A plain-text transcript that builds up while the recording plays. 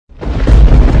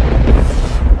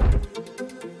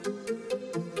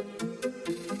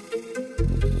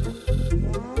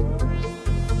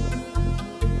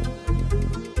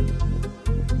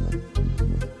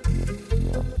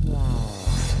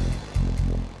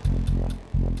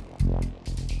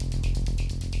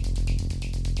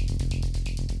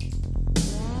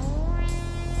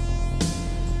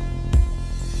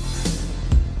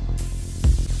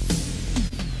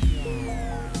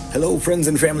Hello friends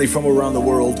and family from around the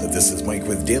world, this is Mike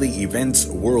with Daily Events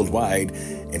Worldwide,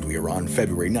 and we are on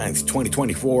February 9th,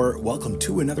 2024. Welcome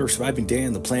to another surviving day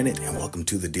on the planet, and welcome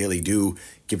to the Daily Do,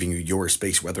 giving you your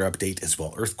space weather update as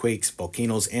well earthquakes,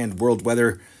 volcanoes, and world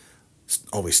weather.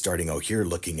 Always starting out here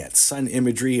looking at sun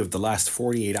imagery of the last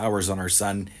 48 hours on our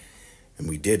sun, and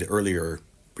we did earlier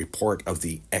report of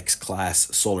the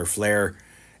X-class solar flare,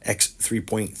 X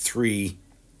 3.3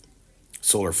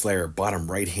 solar flare, bottom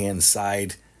right hand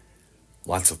side.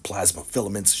 Lots of plasma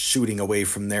filaments shooting away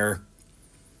from there.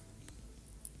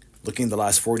 Looking at the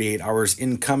last 48 hours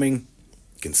incoming,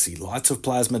 you can see lots of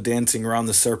plasma dancing around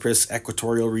the surface,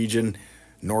 equatorial region,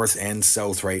 north and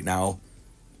south right now.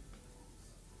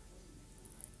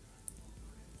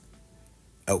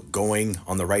 Outgoing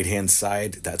on the right-hand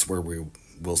side, that's where we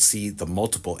will see the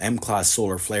multiple M-class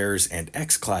solar flares and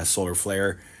X-class solar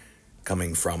flare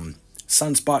coming from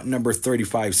sunspot number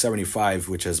 3575,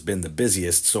 which has been the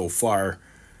busiest so far.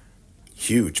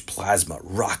 Huge plasma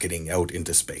rocketing out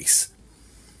into space.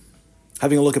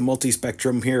 Having a look at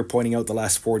multispectrum here, pointing out the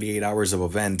last 48 hours of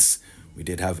events. We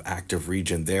did have active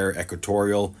region there,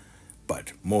 equatorial,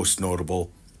 but most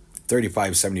notable,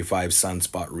 3575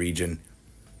 sunspot region,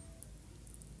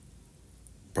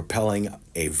 propelling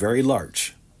a very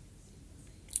large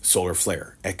solar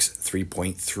flare, X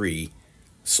 3.3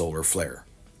 solar flare.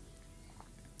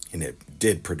 And it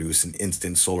did produce an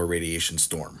instant solar radiation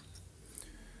storm.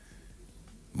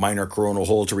 Minor coronal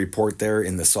hole to report there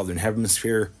in the southern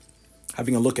hemisphere.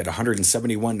 Having a look at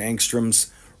 171 angstroms.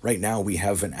 Right now we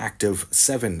have an active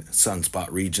 7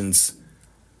 sunspot regions.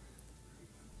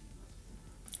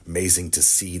 Amazing to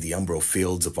see the umbral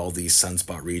fields of all these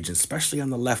sunspot regions, especially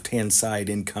on the left-hand side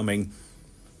incoming.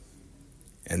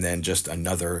 And then just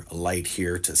another light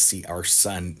here to see our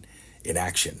sun in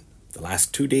action. The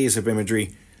last 2 days of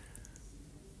imagery.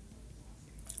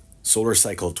 Solar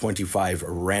cycle 25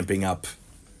 ramping up.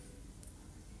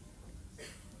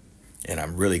 And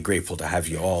I'm really grateful to have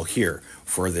you all here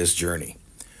for this journey.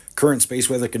 Current space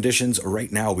weather conditions,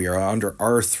 right now we are under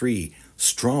R3.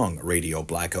 Strong radio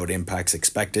blackout impacts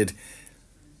expected.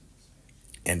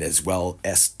 And as well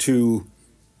S2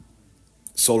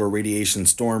 solar radiation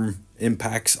storm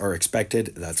impacts are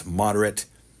expected. That's moderate.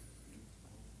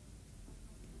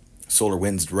 Solar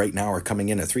winds right now are coming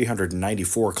in at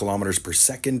 394 kilometers per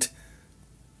second.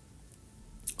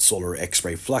 Solar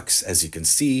X-ray flux, as you can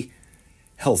see,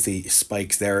 healthy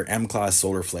spikes there, M-class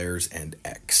solar flares and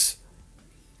X.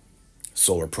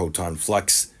 Solar proton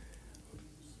flux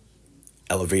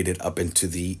elevated up into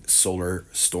the solar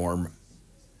storm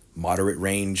moderate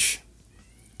range.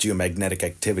 Geomagnetic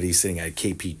activity sitting at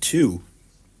KP2.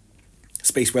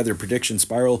 Space weather prediction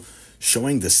spiral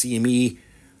showing the CME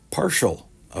partial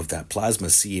of that plasma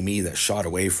CME that shot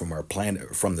away from our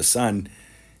planet, from the sun,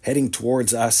 heading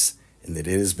towards us, and that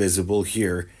it is visible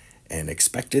here, and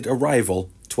expected arrival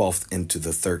 12th into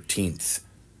the 13th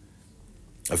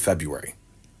of February.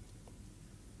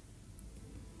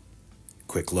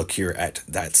 Quick look here at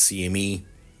that CME.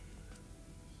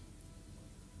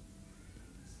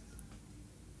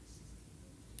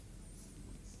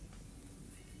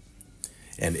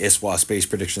 And ISWA Space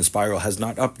Prediction Spiral has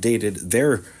not updated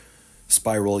their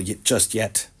spiral just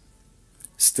yet,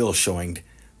 still showing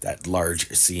that large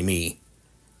CME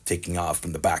taking off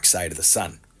from the backside of the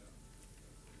sun.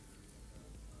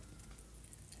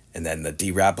 And then the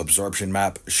DRAP absorption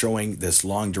map showing this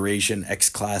long duration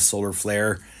X-class solar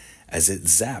flare as it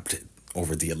zapped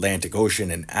over the Atlantic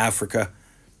Ocean in Africa,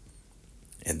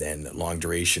 and then long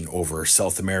duration over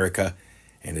South America,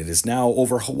 and it is now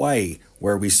over Hawaii,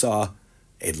 where we saw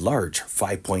a large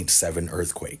 5.7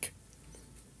 earthquake.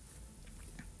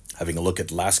 Having a look at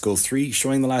LASCO 3,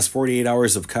 showing the last 48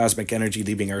 hours of cosmic energy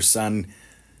leaving our sun.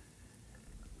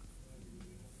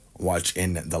 Watch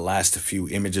in the last few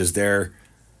images there.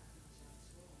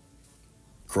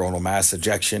 Coronal mass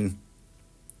ejection,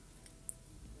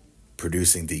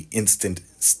 producing the instant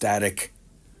static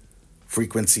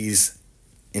frequencies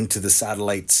into the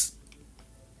satellites.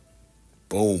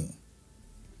 Boom.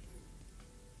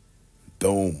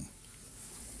 Boom.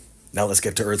 Now let's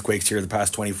get to earthquakes here the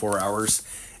past 24 hours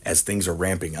as things are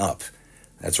ramping up.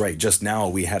 That's right, just now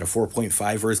we had a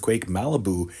 4.5 earthquake,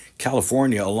 Malibu,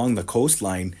 California, along the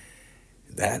coastline.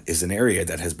 That is an area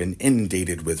that has been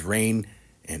inundated with rain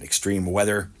and extreme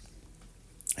weather.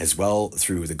 As well,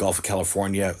 through the Gulf of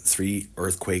California, 3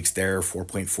 earthquakes there,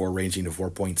 4.4 ranging to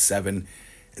 4.7.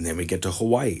 And then we get to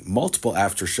Hawaii, multiple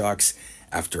aftershocks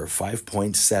after a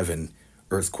 5.7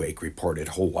 earthquake reported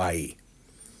Hawaii.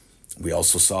 We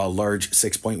also saw a large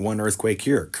 6.1 earthquake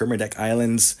here, Kermadek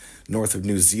Islands, north of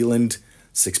New Zealand,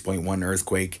 6.1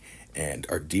 earthquake. And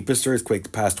our deepest earthquake the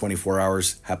past 24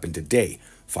 hours happened today,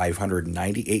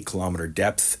 598 kilometer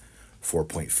depth,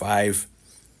 4.5.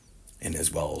 And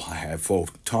as well, I have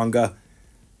Tonga,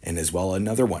 and as well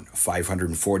another one,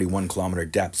 541 kilometer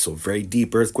depth. So very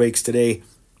deep earthquakes today.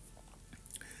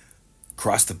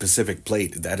 Across the Pacific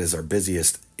Plate, that is our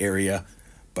busiest area,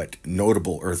 but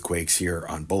notable earthquakes here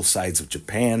on both sides of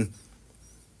Japan.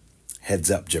 Heads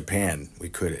up Japan, we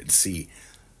could see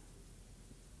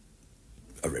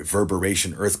a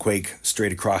reverberation earthquake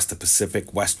straight across the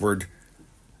Pacific westward.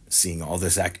 Seeing all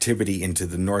this activity into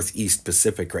the northeast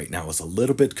Pacific right now is a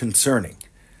little bit concerning.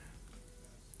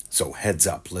 So heads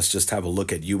up, let's just have a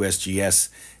look at USGS,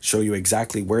 show you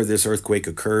exactly where this earthquake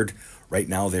occurred. Right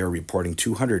now they are reporting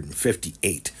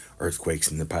 258 earthquakes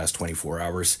in the past 24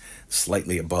 hours,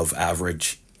 slightly above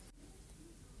average.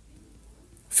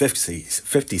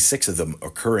 56 of them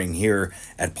occurring here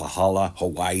at Pahala,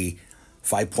 Hawaii.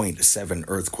 5.7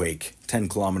 earthquake, 10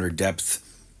 kilometer depth.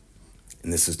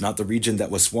 And this is not the region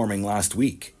that was swarming last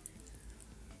week.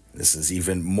 This is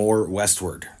even more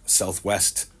westward,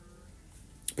 southwest.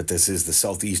 But this is the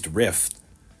southeast rift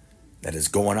that is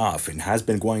going off and has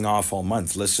been going off all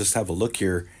month. Let's just have a look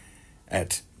here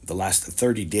at the last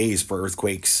 30 days for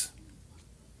earthquakes.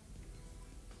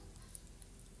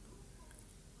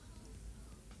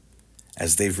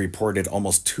 As they've reported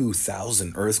almost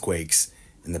 2,000 earthquakes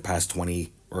in the past the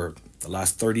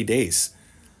last 30 days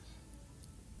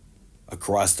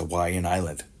across the Hawaiian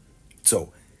island.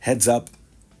 So heads up,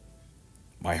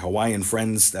 my Hawaiian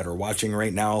friends that are watching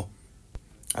right now.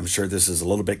 I'm sure this is a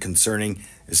little bit concerning.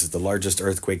 This is the largest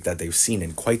earthquake that they've seen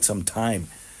in quite some time,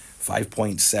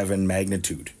 5.7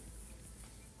 magnitude.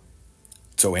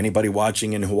 So anybody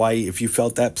watching in Hawaii, if you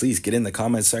felt that, please get in the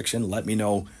comment section, let me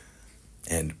know,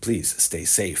 and please stay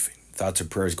safe. Thoughts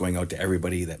and prayers going out to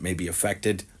everybody that may be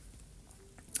affected.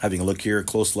 Having a look here, a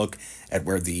close look at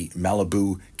where the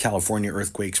Malibu, California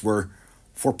earthquakes were.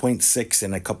 4.6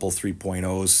 and a couple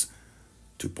 3.0s,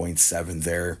 2.7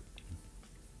 there.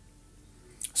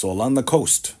 So along the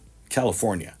coast,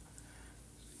 California,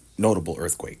 notable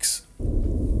earthquakes.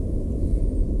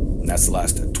 And that's the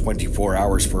last 24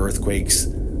 hours for earthquakes.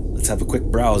 Let's have a quick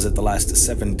browse at the last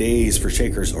 7 days for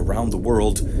shakers around the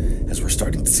world, as we're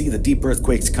starting to see the deep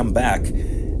earthquakes come back,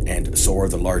 and so are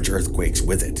the large earthquakes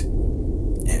with it.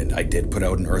 And I did put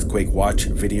out an earthquake watch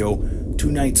video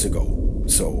 2 nights ago.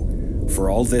 So for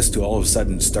all this to all of a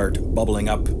sudden start bubbling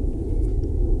up,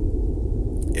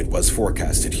 it was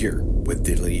forecasted here with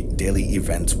daily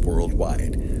events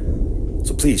worldwide.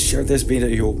 So please share this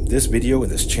video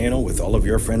and this channel with all of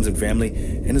your friends and family,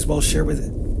 and as well share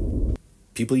with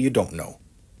people you don't know.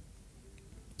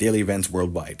 Daily events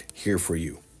worldwide, here for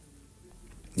you.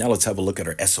 Now let's have a look at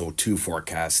our SO2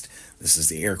 forecast. This is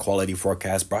the air quality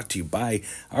forecast brought to you by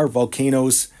our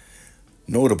volcanoes.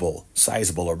 Notable,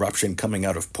 sizable eruption coming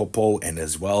out of Popo, and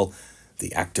as well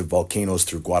the active volcanoes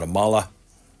through Guatemala.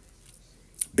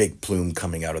 Big plume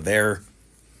coming out of there.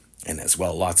 And as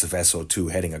well, lots of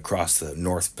SO2 heading across the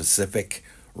North Pacific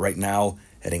right now,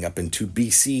 heading up into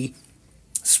BC,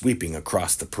 sweeping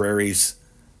across the prairies.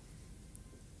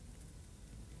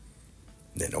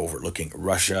 Then overlooking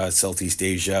Russia, Southeast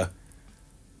Asia,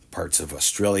 parts of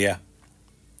Australia.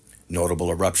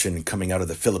 Notable eruption coming out of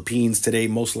the Philippines today,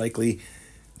 most likely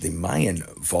the Mayan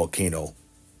volcano,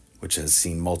 which has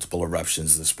seen multiple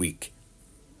eruptions this week.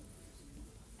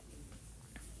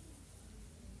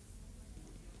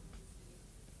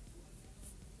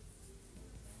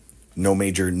 No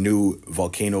major new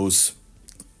volcanoes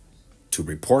to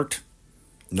report.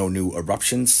 No new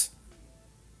eruptions.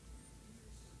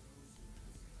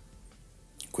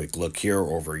 Quick look here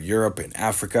over Europe and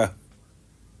Africa.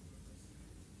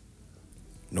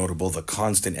 Notable the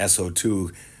constant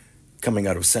SO2 coming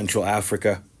out of Central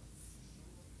Africa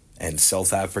and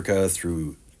South Africa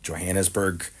through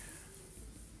Johannesburg.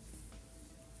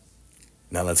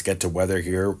 Now let's get to weather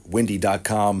here.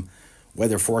 Windy.com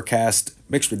weather forecast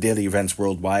mixed with daily events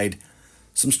worldwide.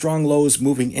 Some strong lows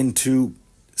moving into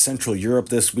Central Europe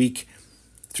this week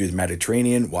through the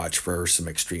Mediterranean. Watch for some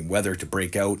extreme weather to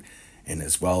break out, and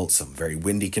as well some very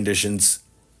windy conditions.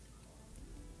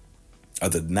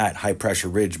 Other than that, high pressure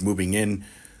ridge moving in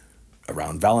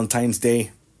around Valentine's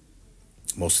Day.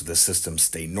 Most of the systems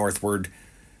stay northward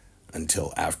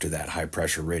until after that high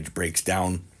pressure ridge breaks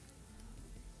down.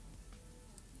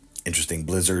 Interesting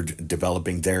blizzard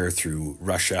developing there through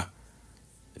Russia,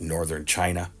 northern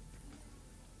China.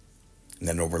 And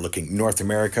then overlooking North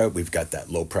America, we've got that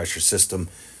low pressure system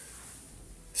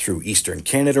through eastern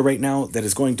Canada right now that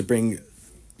is going to bring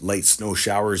light snow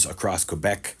showers across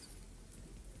Quebec.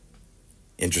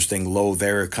 Interesting low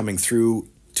there coming through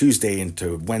Tuesday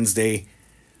into Wednesday,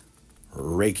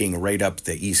 raking right up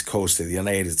the east coast of the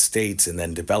United States and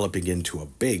then developing into a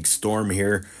big storm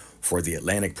here for the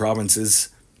Atlantic provinces.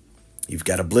 You've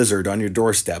got a blizzard on your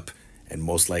doorstep and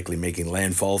most likely making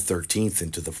landfall 13th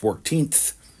into the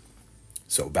 14th.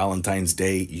 So Valentine's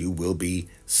Day, you will be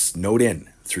snowed in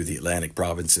through the Atlantic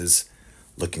provinces.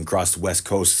 Looking across the west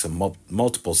coast, some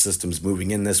multiple systems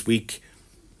moving in this week.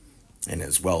 And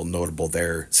as well notable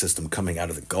there, system coming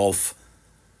out of the Gulf.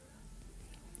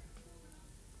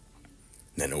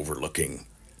 Then overlooking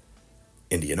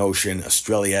Indian Ocean,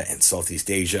 Australia, and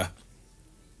Southeast Asia.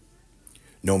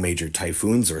 No major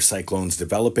typhoons or cyclones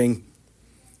developing,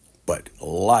 but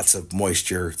lots of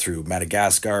moisture through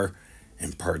Madagascar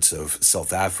and parts of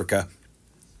South Africa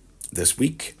this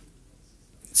week.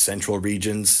 Central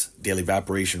regions, daily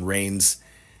evaporation rains,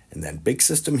 and then big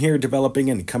system here developing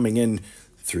and coming in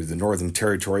through the Northern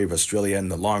Territory of Australia and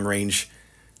the long range.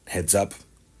 Heads up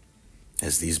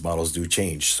as these models do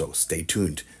change, so stay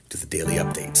tuned to the daily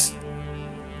updates.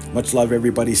 Much love,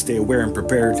 everybody. Stay aware and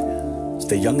prepared.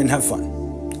 Stay young and have fun,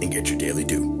 and get your daily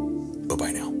due.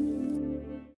 Bye-bye now.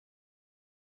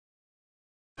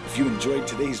 If you enjoyed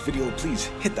today's video, please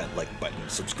hit that like button,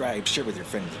 subscribe, share with your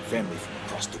friends and family from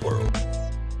across the world.